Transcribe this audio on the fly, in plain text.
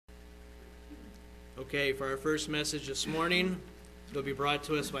Okay, for our first message this morning, it'll be brought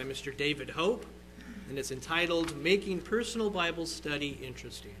to us by Mr. David Hope, and it's entitled, Making Personal Bible Study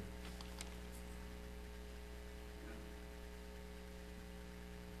Interesting.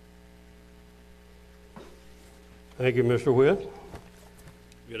 Thank you, Mr. Witt.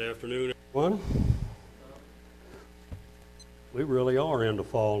 Good afternoon, everyone. We really are into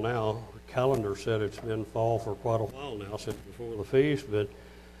fall now. The calendar said it's been fall for quite a while now, since before the feast, but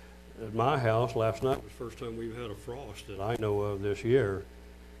at my house last night was the first time we've had a frost that I know of this year.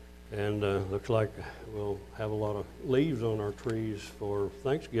 And looks like we'll have a lot of leaves on our trees for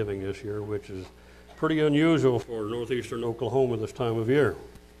Thanksgiving this year, which is pretty unusual for northeastern Oklahoma this time of year.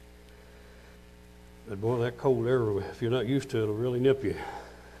 But boy, that cold air, if you're not used to it, it'll really nip you.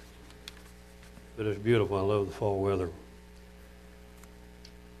 But it's beautiful. I love the fall weather.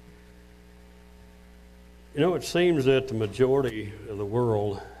 You know, it seems that the majority of the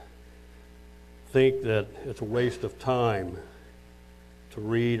world think that it's a waste of time to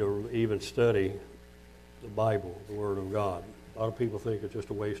read or even study the Bible, the Word of God. A lot of people think it's just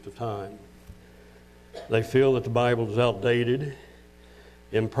a waste of time. They feel that the Bible is outdated,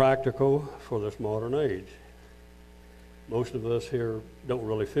 impractical for this modern age. Most of us here don't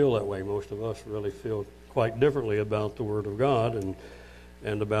really feel that way. Most of us really feel quite differently about the Word of God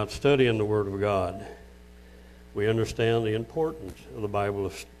and about studying the Word of God. We understand the importance of the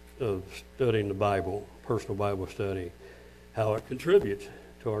Bible, of studying the Bible, personal Bible study, how it contributes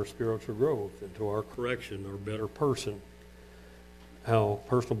to our spiritual growth and to our correction, our better person, how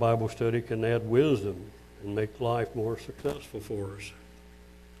personal Bible study can add wisdom and make life more successful for us,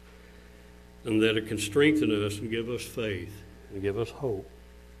 and that it can strengthen us and give us faith and give us hope.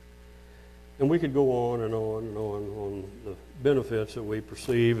 And we could go on and on and on the benefits that we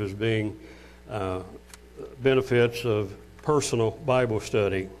perceive as being benefits of personal Bible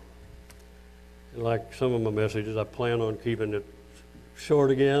study. Like some of my messages, I plan on keeping it short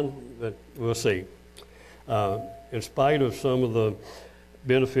again, but we'll see. In spite of some of the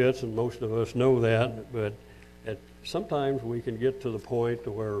benefits, and most of us know that, but sometimes we can get to the point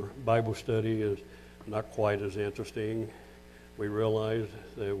where Bible study is not quite as interesting. We realize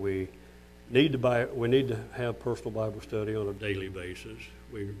that we need to have personal Bible study on a daily basis.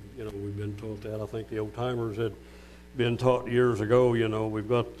 We've been taught that. I think the old timers had been taught years ago. We've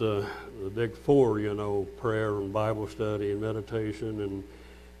got the big four, prayer and Bible study and meditation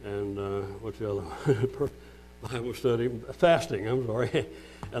and what's the other? Bible study, fasting, I'm sorry.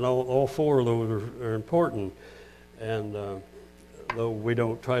 And all four of those are important. And though we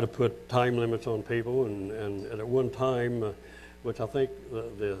don't try to put time limits on people, and at one time, which I think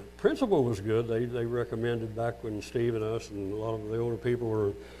the principle was good, they recommended back when Steve and us and a lot of the older people were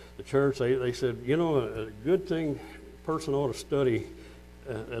in the church, they said, a good thing, person ought to study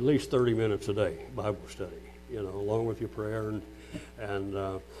at least 30 minutes a day, Bible study, along with your prayer.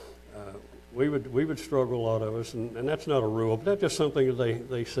 And we would struggle, a lot of us, and that's not a rule, but that's just something that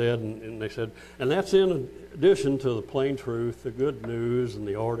they said, and they said, and that's in addition to the plain truth, the good news, and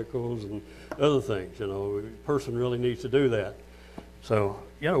the articles, and other things. A person really needs to do that. So,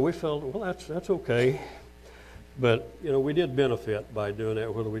 we felt, well, that's okay. But, we did benefit by doing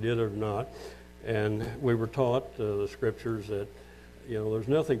that, whether we did it or not. And we were taught the scriptures that, there's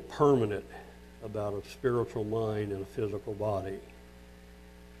nothing permanent about a spiritual mind and a physical body.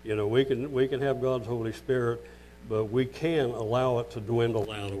 We can have God's Holy Spirit, but we can allow it to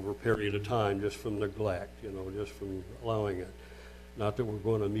dwindle out over a period of time just from neglect, just from allowing it. Not that we're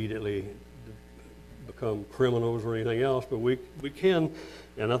going to immediately become criminals or anything else, but we can,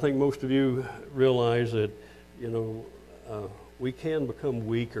 and I think most of you realize that, we can become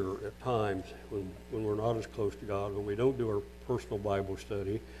weaker at times when we're not as close to God, when we don't do our personal Bible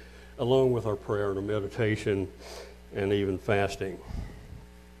study, along with our prayer and our meditation and even fasting.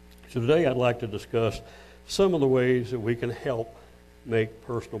 So today I'd like to discuss some of the ways that we can help make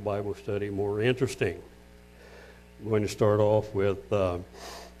personal Bible study more interesting. I'm going to start off with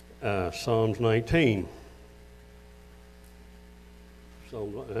Psalms 19.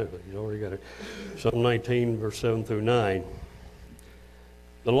 You already got it. Psalm 19, verse 7 through 9.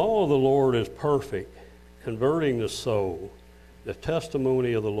 The law of the Lord is perfect, converting the soul. The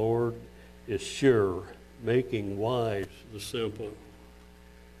testimony of the Lord is sure, making wise the simple.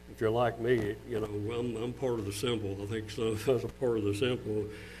 If you're like me, I'm part of the simple. I think some of us are part of the simple,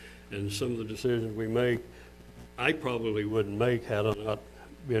 and some of the decisions we make, I probably wouldn't make had I not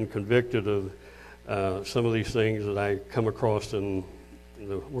been convicted of some of these things that I come across in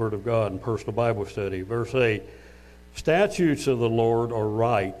the Word of God and personal Bible study. Verse 8, statutes of the Lord are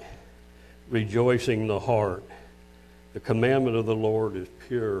right, rejoicing the heart. The commandment of the Lord is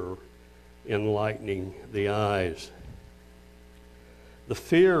pure, enlightening the eyes. The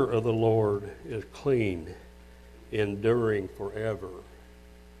fear of the Lord is clean, enduring forever.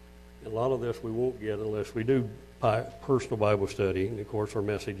 A lot of this we won't get unless we do personal Bible study, and of course our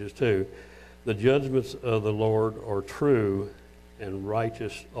messages too. The judgments of the Lord are true and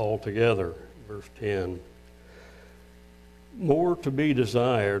righteous altogether. Verse 10. More to be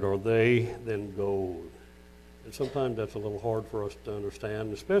desired are they than gold. And sometimes that's a little hard for us to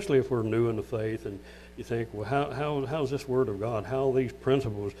understand, especially if we're new in the faith and you think, well, how's this Word of God? How are these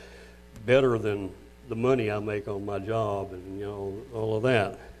principles better than the money I make on my job and, all of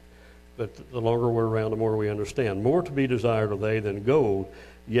that? But the longer we're around, the more we understand. More to be desired are they than gold,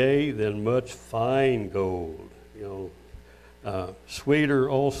 yea, than much fine gold. Sweeter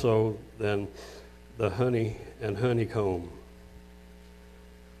also than the honey and honeycomb.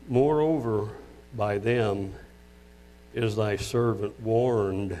 Moreover, by them is thy servant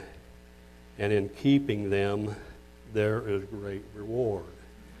warned, and in keeping them there is great reward.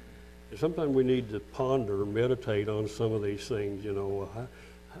 And sometimes we need to ponder, meditate on some of these things.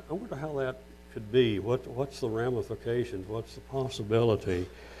 I wonder how that could be. What's the ramifications? What's the possibility?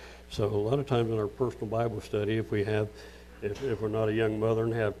 So a lot of times in our personal Bible study, if we're not a young mother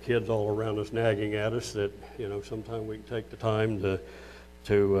and have kids all around us nagging at us, that sometimes we can take the time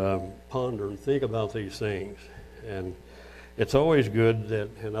to ponder and think about these things. And it's always good that,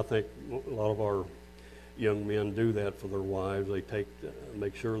 and I think a lot of our young men do that for their wives. They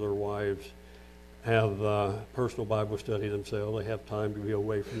make sure their wives have personal Bible study themselves. They have time to be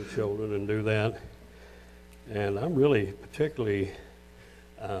away from the children and do that. And I'm really particularly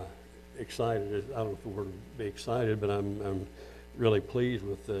excited. I don't know if the word would be excited, but I'm really pleased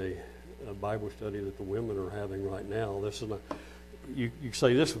with the Bible study that the women are having right now. This is you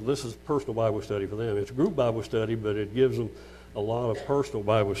say this is personal Bible study for them. It's a group Bible study, but it gives them a lot of personal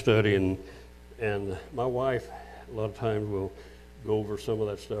Bible study. And my wife, a lot of times, will go over some of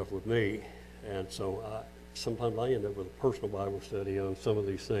that stuff with me. And so sometimes I end up with a personal Bible study on some of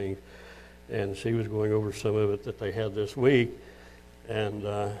these things. And she was going over some of it that they had this week. And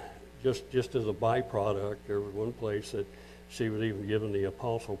just as a byproduct, there was one place that she was even giving the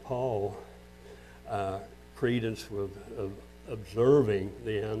Apostle Paul credence with observing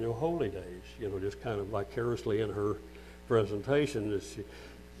the annual holy days. Just kind of vicariously in her presentation,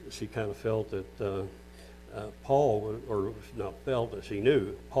 she kind of felt that Paul, or not felt that she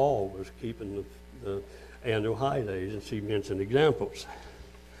knew, Paul was keeping the annual high days, and she mentioned examples.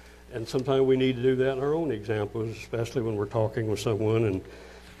 And sometimes we need to do that in our own examples, especially when we're talking with someone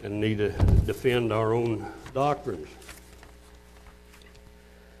and need to defend our own doctrines.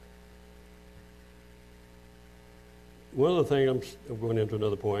 One of the things, I'm going into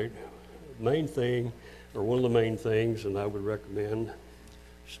another point, main thing, or one of the main things, and I would recommend,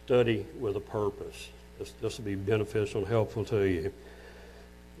 study with a purpose. This will be beneficial and helpful to you.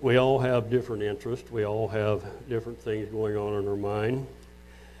 We all have different interests. We all have different things going on in our mind.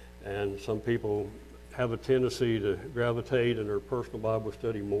 And some people have a tendency to gravitate in their personal Bible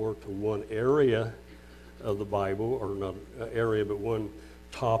study more to one area of the Bible, or not an area, but one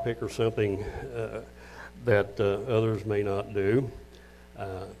topic or something that others may not do.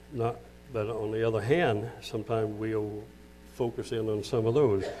 But on the other hand, sometimes we'll focus in on some of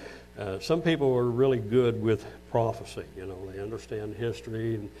those. Some people are really good with prophecy. They understand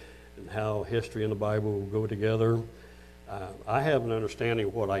history and how history and the Bible go together. I have an understanding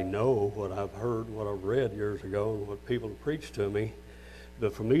of what I know, what I've heard, what I've read years ago, and what people have preached to me.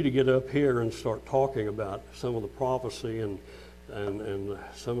 But for me to get up here and start talking about some of the prophecy and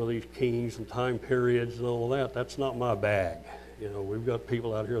some of these kings and time periods and all of that, that's not my bag. We've got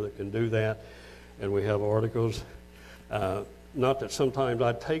people out here that can do that, and we have articles. Not that sometimes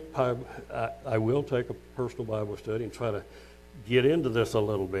I will take a personal Bible study and try to get into this a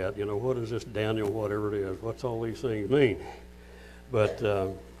little bit. What is this Daniel, whatever it is? What's all these things mean? But,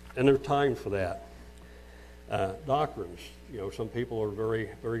 and there's time for that. Doctrines. Some people are very,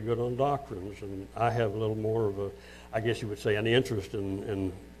 very good on doctrines, and I have a little more of I guess you would say, an interest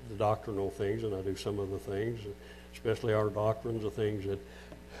in the doctrinal things, and I do some of the things, especially our doctrines, the things that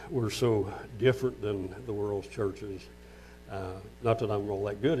we're so different than the world's churches. Not that I'm all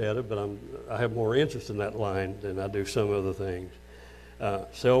that good at it, but I have more interest in that line than I do some other things.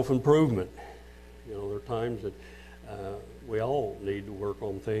 Self-improvement. There are times that we all need to work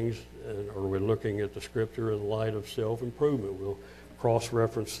on things, or we're looking at the Scripture in the light of self-improvement. We'll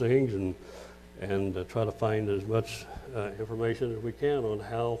cross-reference things and try to find as much information as we can on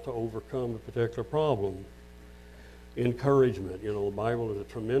how to overcome a particular problem. Encouragement. The Bible is a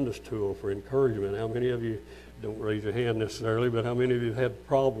tremendous tool for encouragement. How many of you don't raise your hand necessarily, but how many of you have had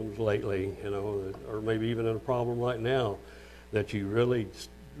problems lately, you know, or maybe even in a problem right now that you really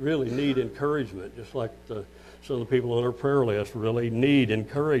need encouragement, just like some of the people on our prayer list really need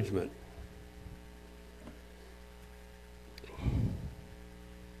encouragement.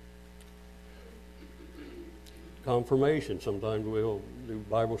 Confirmation. Sometimes we'll do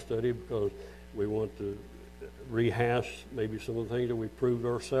Bible study because we want to rehash maybe some of the things that we proved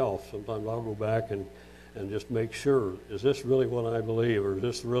ourselves. Sometimes I'll go back and just make sure, is this really what I believe, or is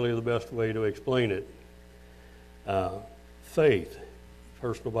this really the best way to explain it? Faith.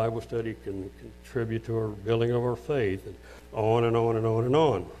 Personal Bible study can contribute to our building of our faith, and on and on and on and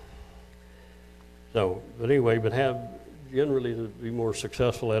on. So, but anyway, generally to be more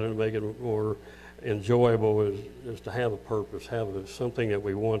successful at it and make it more enjoyable is to have a purpose, have something that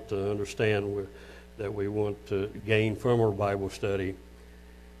we want to understand, that we want to gain from our Bible study.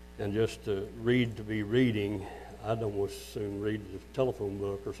 And just to read to be reading, I'd almost soon read the telephone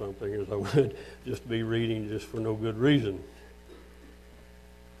book or something as I would just be reading just for no good reason.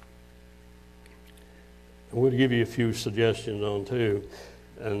 I would give you a few suggestions on too.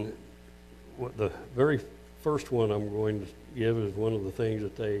 And the very first one I'm going to give is one of the things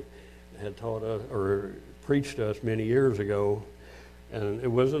that they had taught us or preached to us many years ago. And it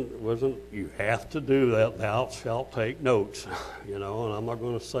wasn't you have to do that, thou shalt take notes, you know, and I'm not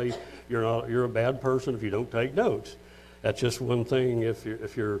going to say you're a bad person if you don't take notes. That's just one thing. If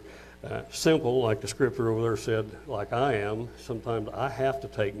you're simple, like the scripture over there said, like I am, sometimes I have to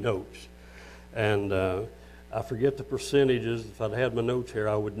take notes. And I forget the percentages. If I'd had my notes here,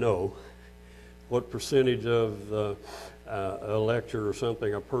 I would know what percentage of a lecture or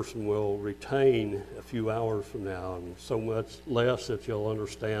something a person will retain a few hours from now, and so much less that you'll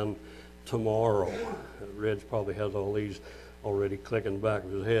understand tomorrow. Reg probably has all these already clicking back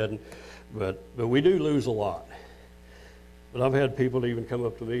of his head, but we do lose a lot. But I've had people even come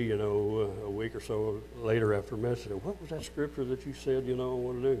up to me, you know, a week or so later after a message, what was that scripture that you said, you know, I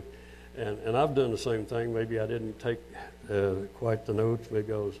want to do? And I've done the same thing. Maybe I didn't take quite the notes.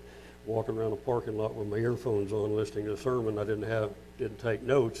 Maybe I was walking around a parking lot with my earphones on listening to a sermon. I didn't take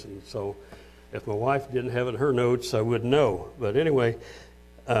notes, and so if my wife didn't have it in her notes, I wouldn't know. But anyway,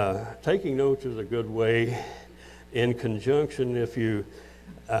 taking notes is a good way. In conjunction, if you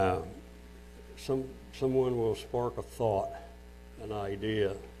someone will spark a thought, an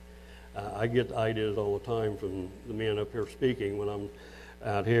idea. I get ideas all the time from the men up here speaking when I'm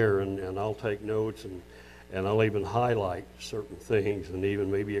out here, and I'll take notes, and I'll even highlight certain things, and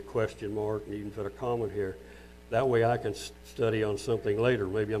even maybe a question mark, and even put a comment here. That way I can study on something later.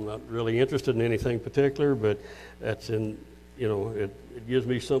 Maybe I'm not really interested in anything particular, but that's it gives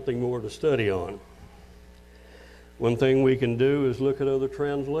me something more to study on. One thing we can do is look at other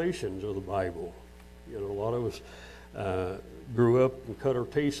translations of the Bible. You know, a lot of us grew up and cut our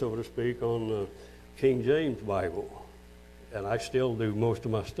teeth, so to speak, on the King James Bible. And I still do most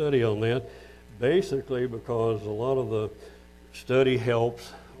of my study on that, basically because a lot of the study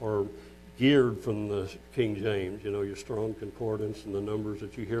helps are geared from the King James. You know, your Strong Concordance and the numbers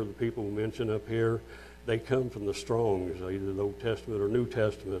that you hear the people mention up here, they come from the Strongs, either the Old Testament or New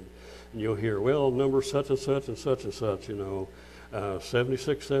Testament. And you'll hear, well, number such and such and such and such, you know,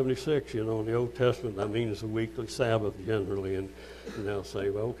 76, you know, in the Old Testament, that means the weekly Sabbath generally. And they'll say,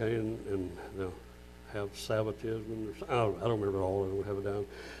 well, okay, and they'll have Sabbatism. I don't remember all, I don't have it down.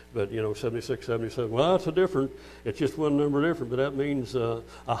 But, you know, 76, 77, well, it's just one number different, but that means a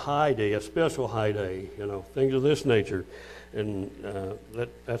high day, a special high day, you know, things of this nature. And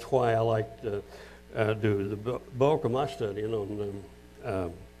that's why I like to do the bulk of my studying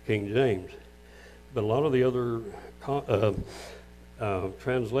on King James. But a lot of the other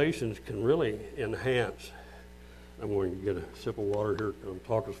translations can really enhance. I'm going to get a sip of water here. I'm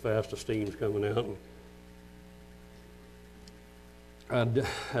talking as fast as steam's coming out. I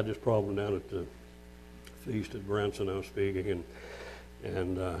had this problem down at the feast at Branson. I was speaking,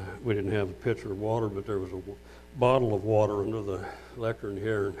 and we didn't have a pitcher of water, but there was a bottle of water under the lectern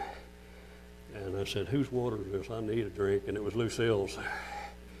here. And I said, whose water is this? I need a drink. And it was Lucille's.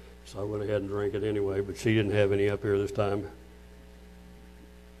 So I went ahead and drank it anyway, but she didn't have any up here this time.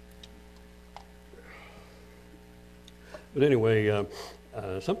 But anyway,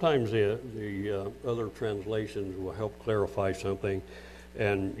 sometimes the other translations will help clarify something.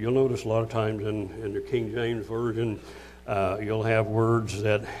 And you'll notice a lot of times in the King James Version, you'll have words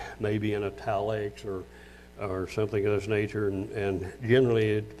that may be in italics or something of this nature. And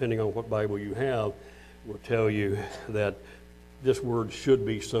generally, depending on what Bible you have, will tell you that this word should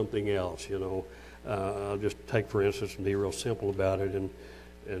be something else, you know. I'll just take, for instance, and be real simple about it.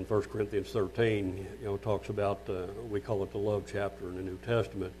 in 1 Corinthians 13, talks about, we call it the love chapter in the New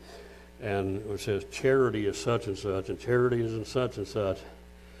Testament. And it says charity is such and such, and charity is in such and such.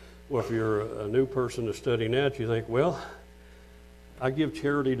 Well, if you're a new person that's studying that, you think, well, I give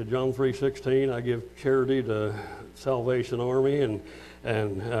charity to John 3:16. I give charity to Salvation Army,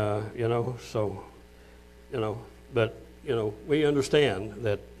 but we understand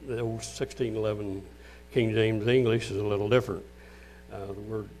that the old 1611 King James English is a little different. The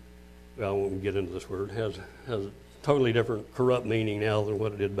word, well, I won't get into this word, has a totally different corrupt meaning now than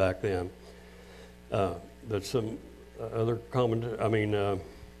what it did back then. But some other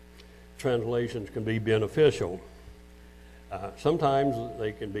translations can be beneficial. Sometimes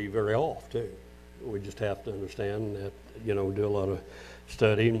they can be very off too. We just have to understand that, do a lot of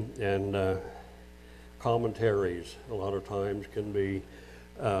studying, and commentaries a lot of times can be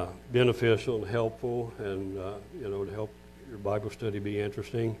beneficial and helpful, and to help your Bible study be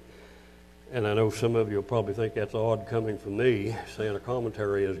interesting. And I know some of you will probably think that's odd coming from me, saying a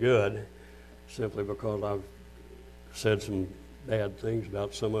commentary is good, simply because I've said some bad things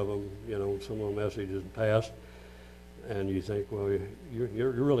about some of them, some of the messages in the past. And you think, well,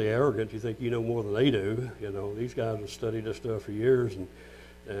 you're really arrogant. You think you know more than they do. These guys have studied this stuff for years,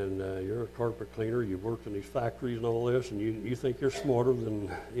 and you're a carpet cleaner. You've worked in these factories and all this, and you think you're smarter than,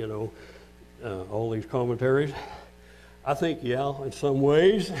 all these commentaries. I think, yeah, in some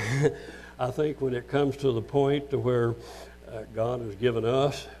ways. I think when it comes to the point to where God has given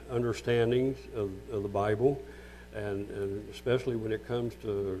us understandings of the Bible, and especially when it comes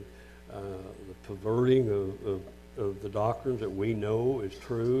to the perverting of the doctrines that we know is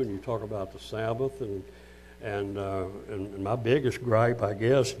true, and you talk about the Sabbath, and my biggest gripe, I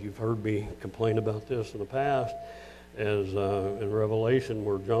guess, you've heard me complain about this in the past, is in Revelation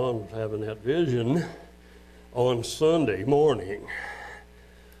where John was having that vision on Sunday morning.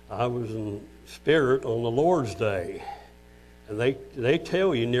 I was in spirit on the Lord's Day, and they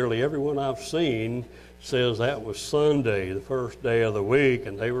tell you nearly everyone I've seen says that was Sunday, the first day of the week,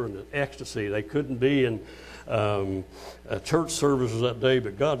 and they were in ecstasy. They couldn't be in church services that day,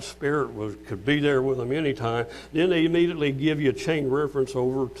 but God's Spirit could be there with them anytime. Then they immediately give you a chain reference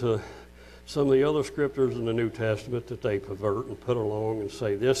over to some of the other scriptures in the New Testament that they pervert and put along and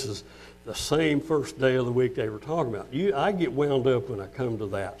say this is the same first day of the week they were talking about. I get wound up when I come to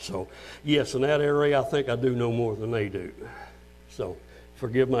that. So, yes, in that area, I think I do know more than they do. So,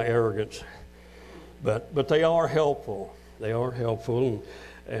 forgive my arrogance. But they are helpful. They are helpful,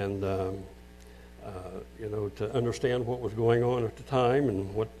 and to understand what was going on at the time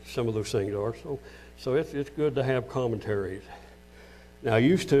and what some of those things are. So it's good to have commentaries. Now,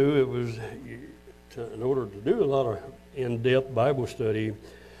 used to, it was, in order to do a lot of in-depth Bible study,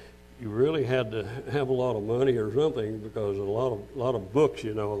 you really had to have a lot of money or something, because a lot of books,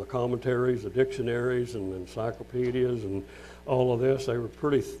 the commentaries, the dictionaries, and encyclopedias, and all of this, they were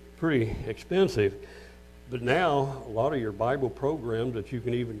pretty expensive. But now, a lot of your Bible programs that you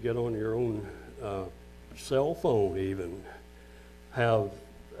can even get on your own cell phone even have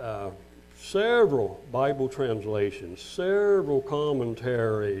several Bible translations, several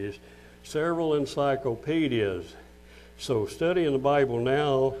commentaries, several encyclopedias. So studying the Bible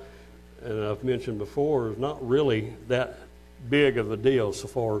now, and I've mentioned before, is not really that big of a deal so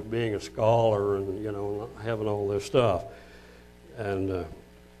far as being a scholar and, having all this stuff. And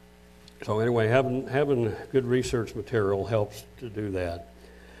so anyway, having good research material helps to do that.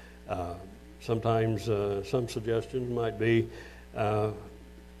 Sometimes some suggestions might be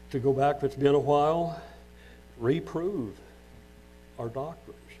to go back if it's been a while, reprove our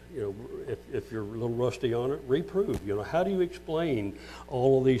doctrines. If you're a little rusty on it, reprove. How do you explain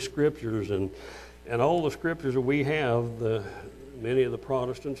all of these scriptures and all the scriptures that we have? Many of the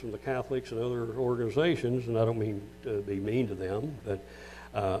Protestants and the Catholics and other organizations, and I don't mean to be mean to them, but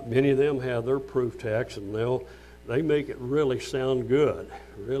many of them have their proof texts, and they make it really sound good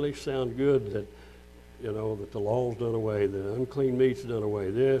that that the law's done away, the unclean meat's done away,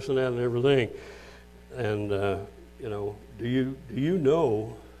 this and that and everything. And do you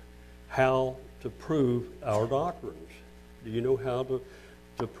know how to prove our doctrines? Do you know how to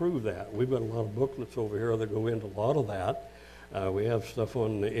prove that? We've got a lot of booklets over here that go into a lot of that. We have stuff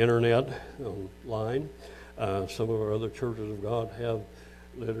on the internet, online. Some of our other churches of God have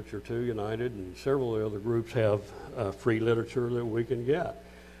literature too, United, and several of the other groups have free literature that we can get.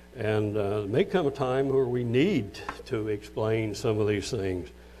 And there may come a time where we need to explain some of these things.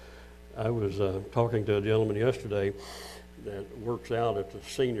 I was talking to a gentleman yesterday that works out at the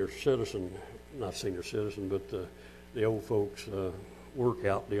not senior citizen, but the old folks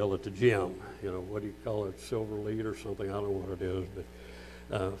workout deal at the gym. What do you call it, Silver Lead or something? I don't know what it is,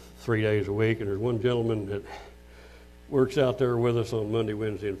 3 days a week. And there's one gentleman that works out there with us on Monday,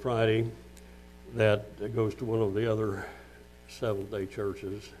 Wednesday, and Friday that goes to one of the other Seventh-day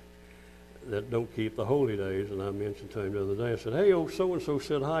churches that don't keep the holy days. And I mentioned to him the other day, I said, hey, so-and-so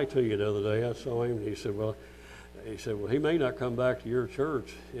said hi to you the other day. I saw him, and he said, well, he may not come back to your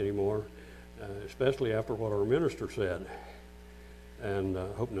church anymore, especially after what our minister said. And I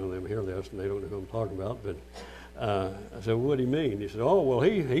hope none of them hear this, and they don't know who I'm talking about. But I said, well, what do you mean? He said, oh, well,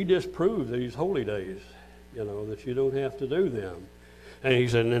 he disproved these holy days, that you don't have to do them. And he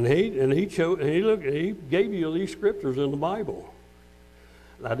said, and he gave you these scriptures in the Bible.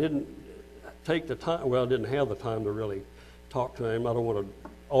 I didn't take the time. Well, I didn't have the time to really talk to him. I don't want to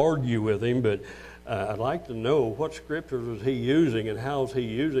argue with him, but I'd like to know what scriptures is he using, and how is he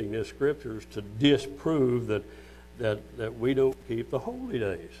using these scriptures to disprove that we don't keep the holy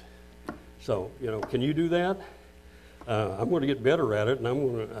days. So, can you do that? I'm going to get better at it,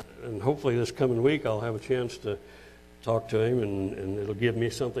 and hopefully this coming week I'll have a chance to talk to him, and it'll give me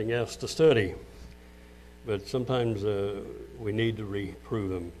something else to study. But sometimes we need to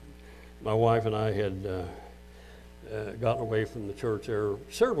reprove them. My wife and I had gotten away from the church there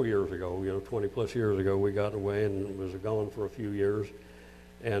several years ago, 20 plus years ago. We got away and was gone for a few years.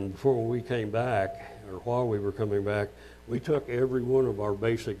 And before we came back, or while we were coming back, we took every one of our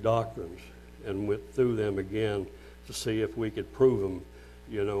basic doctrines and went through them again to see if we could prove them,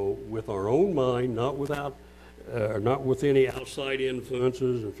 with our own mind, not with any outside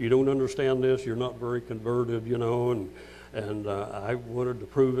influences. If you don't understand this, you're not very converted, and I wanted to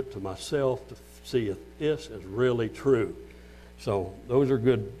prove it to myself to see if this is really true. So those are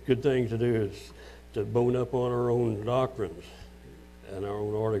good things to do, is to bone up on our own doctrines and our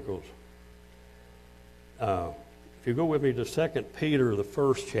own articles. If you go with me to 2 Peter, the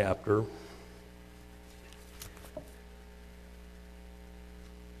first chapter.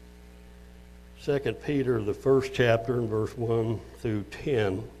 Second Peter, the first chapter, in verse 1 through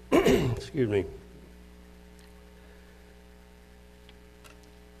 10. Excuse me.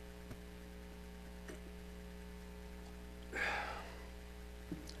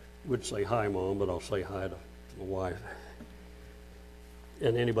 Would say hi, Mom, but I'll say hi to my wife.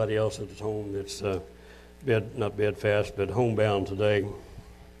 And anybody else at home that's not bedfast, but homebound today.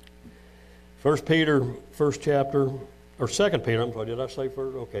 1 Peter, first chapter, or 2 Peter, I'm sorry, did I say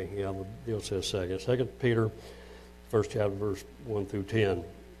first? Okay, yeah, the deal says second. 2 Peter, first chapter, verse 1 through 10.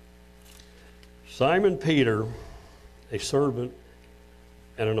 Simon Peter, a servant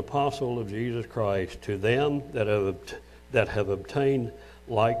and an apostle of Jesus Christ, to them that have obtained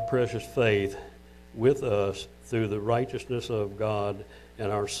like precious faith with us through the righteousness of God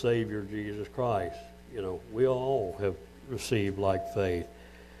and our Savior Jesus Christ. We all have received like faith.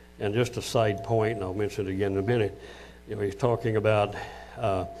 And just a side point, and I'll mention it again in a minute, he's talking about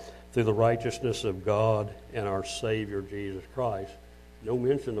through the righteousness of God and our Savior Jesus Christ. No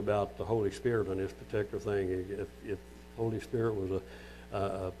mention about the Holy Spirit in this particular thing. If Holy Spirit was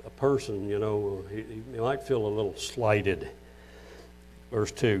a person, he might feel a little slighted.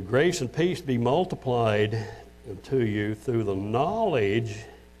 Verse 2, grace and peace be multiplied unto you through the knowledge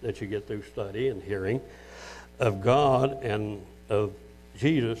that you get through study and hearing of God and of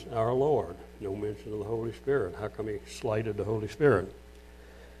Jesus our Lord. No mention of the Holy Spirit. How come he slighted the Holy Spirit?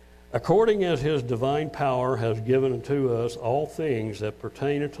 According as his divine power has given unto us all things that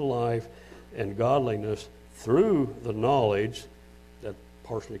pertain unto life and godliness through the knowledge, that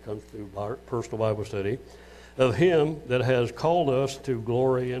partially comes through personal Bible study, of him that has called us to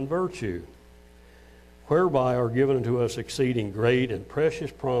glory and virtue, whereby are given unto us exceeding great and precious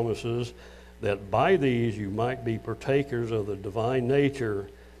promises, that by these you might be partakers of the divine nature,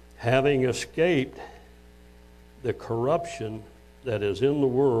 having escaped the corruption that is in the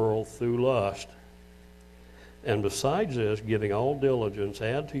world through lust. And besides this, giving all diligence,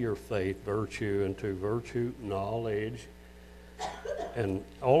 add to your faith virtue, and to virtue knowledge. And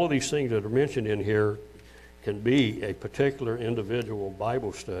all of these things that are mentioned in here can be a particular individual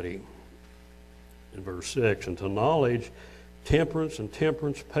Bible study. In verse 6, and to knowledge, temperance, and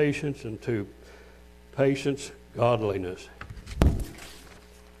temperance, patience, and to patience, godliness.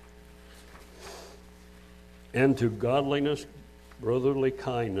 And to godliness, brotherly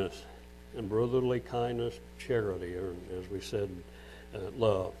kindness, and brotherly kindness, charity, or as we said,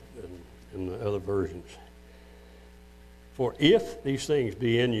 love in the other versions. For if these things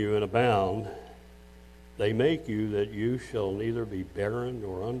be in you and abound, they make you that you shall neither be barren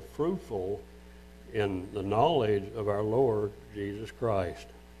nor unfruitful in the knowledge of our Lord Jesus Christ.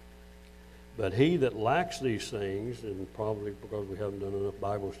 But he that lacks these things, and probably because we haven't done enough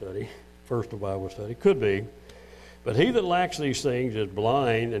Bible study, could be, But he that lacks these things is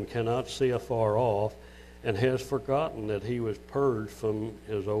blind and cannot see afar off, and has forgotten that he was purged from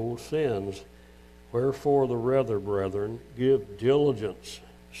his old sins. Wherefore the rather, brethren, give diligence,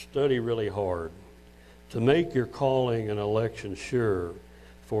 study really hard, to make your calling and election sure.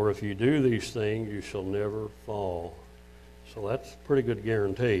 For if you do these things, you shall never fall. So that's a pretty good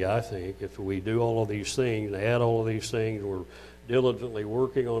guarantee, I think. If we do all of these things, add all of these things, we're diligently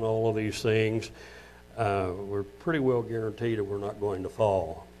working on all of these things, we're pretty well guaranteed that we're not going to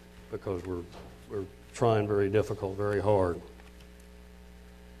fall, because we're trying very difficult, very hard.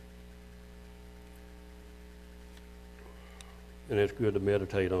 And it's good to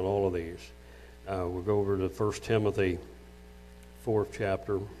meditate on all of these. We'll go over to 1 Timothy, 4th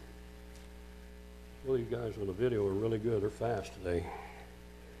chapter. Well, these guys on the video are really good. They're fast today.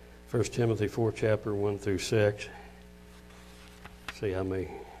 1 Timothy 4th chapter, 1 through 6. See, I may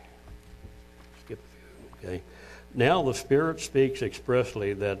skip a few. Okay. Now the Spirit speaks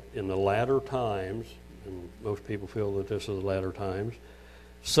expressly that in the latter times, and most people feel that this is the latter times,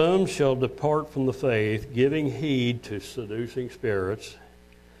 some shall depart from the faith, giving heed to seducing spirits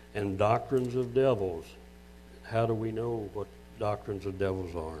and doctrines of devils. How do we know what doctrines of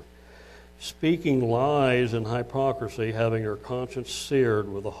devils are? Speaking lies and hypocrisy, having their conscience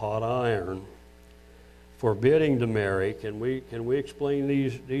seared with a hot iron, forbidding to marry. Can we explain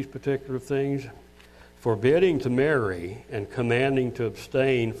these particular things? Forbidding to marry and commanding to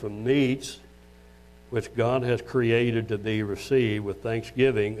abstain from meats which God has created to be received with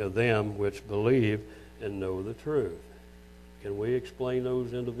thanksgiving of them which believe and know the truth. Can we explain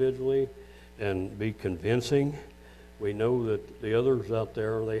those individually and be convincing? We know that the others out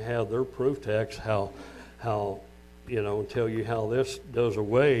there, they have their proof text, how tell you how this does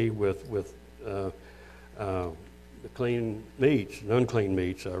away with the clean meats and unclean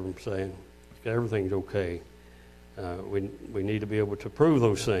meats, I'm saying. Everything's okay. We need to be able to prove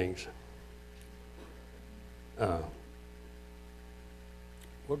those things.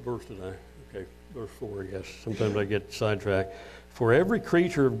 What verse did I? Okay, verse 4, I guess. Sometimes I get sidetracked. For every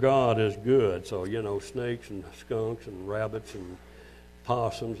creature of God is good. So, snakes and skunks and rabbits and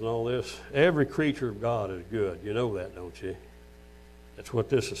possums and all this. Every creature of God is good. You know that, don't you? That's what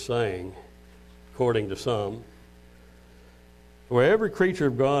this is saying, according to some. For every creature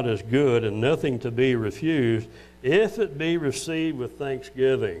of God is good and nothing to be refused, if it be received with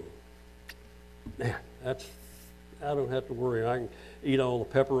thanksgiving. Man, I don't have to worry. I can eat all the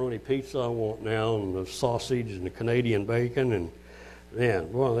pepperoni pizza I want now, and the sausage and the Canadian bacon, and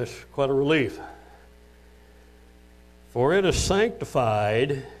man, well, that's quite a relief. For it is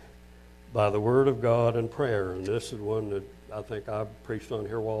sanctified by the word of God and prayer. And this is one that I think I preached on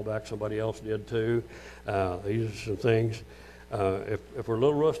here a while back. Somebody else did too. These are some things. If we're a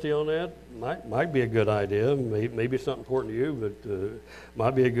little rusty on that, might be a good idea. Maybe it's not important to you, but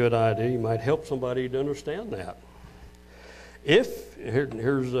might be a good idea. You might help somebody to understand that.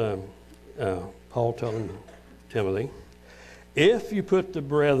 Here's Paul telling Timothy, if you put the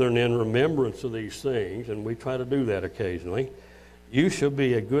brethren in remembrance of these things, and we try to do that occasionally, you shall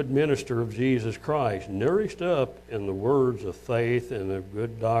be a good minister of Jesus Christ, nourished up in the words of faith and of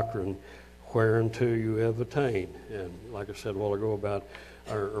good doctrine, whereunto you have attained. And like I said a while ago about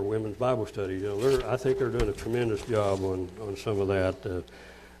our women's Bible study, I think they're doing a tremendous job on some of that.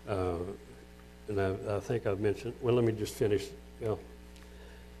 And I think I've mentioned, well, let me just finish.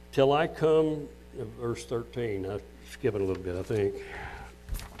 Till I come, verse 13, I'm skipping a little bit, I think.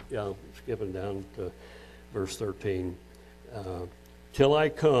 Yeah, I'm skipping down to verse 13. Till I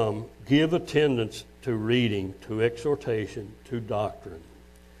come, give attendance to reading, to exhortation, to doctrine.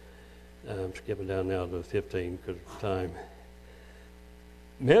 I'm skipping down now to 15 because of time.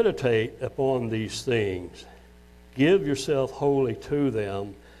 Meditate upon these things. Give yourself wholly to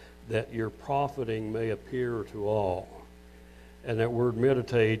them, that your profiting may appear to all. And that word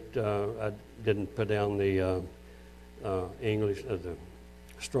meditate, I didn't put down the English, the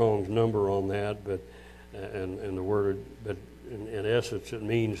Strong's number on that, but and the word, but in essence, it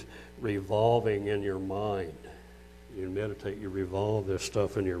means revolving in your mind. You meditate, you revolve this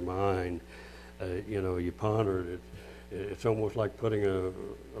stuff in your mind. You ponder it. It's almost like putting a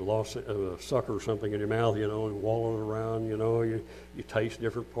sucker or something in your mouth, and wallow it around. You taste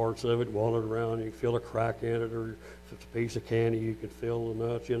different parts of it, wallow it around. You can feel a crack in it, or if it's a piece of candy, you can feel the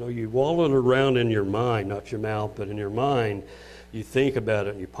nuts. You wallow it around in your mind, not your mouth, but in your mind. You think about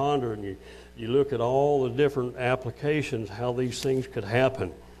it and you ponder it, and you look at all the different applications, how these things could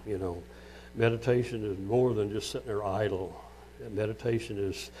happen. Meditation is more than just sitting there idle. Meditation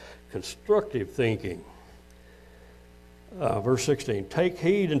is constructive thinking. Verse 16, take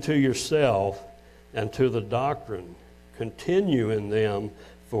heed unto yourself and to the doctrine. Continue in them,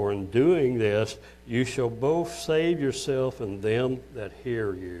 for in doing this you shall both save yourself and them that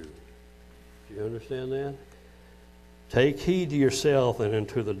hear you. Do you understand that? Take heed to yourself and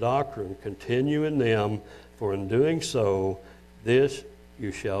unto the doctrine. Continue in them, for in doing so, this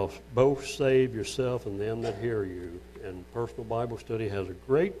you shall both save yourself and them that hear you. And personal Bible study has a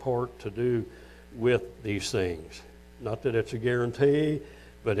great part to do with these things. Not that it's a guarantee,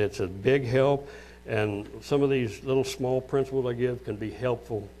 but it's a big help. And some of these little small principles I give can be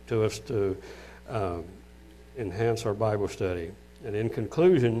helpful to us to enhance our Bible study. And in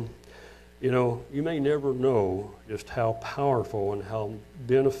conclusion, you know, you may never know just how powerful and how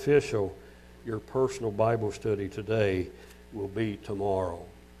beneficial your personal Bible study today will be tomorrow.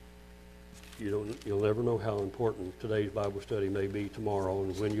 You'll never know how important today's Bible study may be tomorrow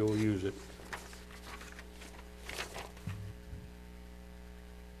and when you'll use it.